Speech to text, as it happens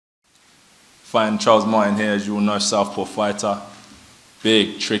Fighting Charles Martin here, as you all know, Southport fighter.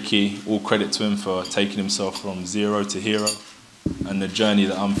 Big, tricky, all credit to him for taking himself from zero to hero, and the journey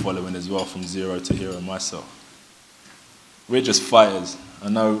that I'm following as well, from zero to hero myself. We're just fighters. I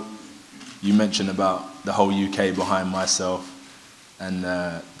know you mentioned about the whole UK behind myself and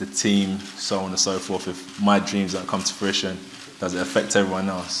the team, so on and so forth. If my dreams don't come to fruition, does it affect everyone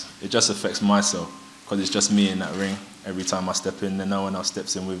else? It just affects myself, because it's just me in that ring. Every time I step in, then no one else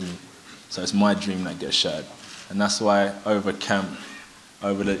steps in with me. So it's my dream that gets shattered. And that's why over camp,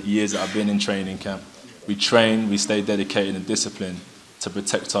 over the years that I've been in training camp, we train, we stay dedicated and disciplined to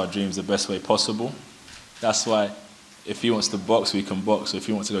protect our dreams the best way possible. That's why if he wants to box, we can box. Or if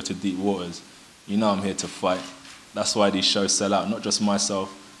he wants to go to deep waters, you know I'm here to fight. That's why these shows sell out, not just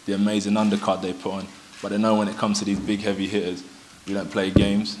myself, the amazing undercard they put on, but they know when it comes to these big heavy hitters, we don't play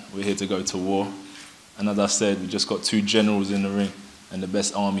games, we're here to go to war. And as I said, we just got 2 generals in the ring, and the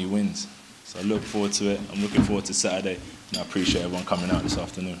best army wins. So I look forward to it. I'm looking forward to Saturday, and I appreciate everyone coming out this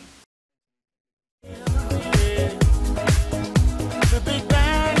afternoon.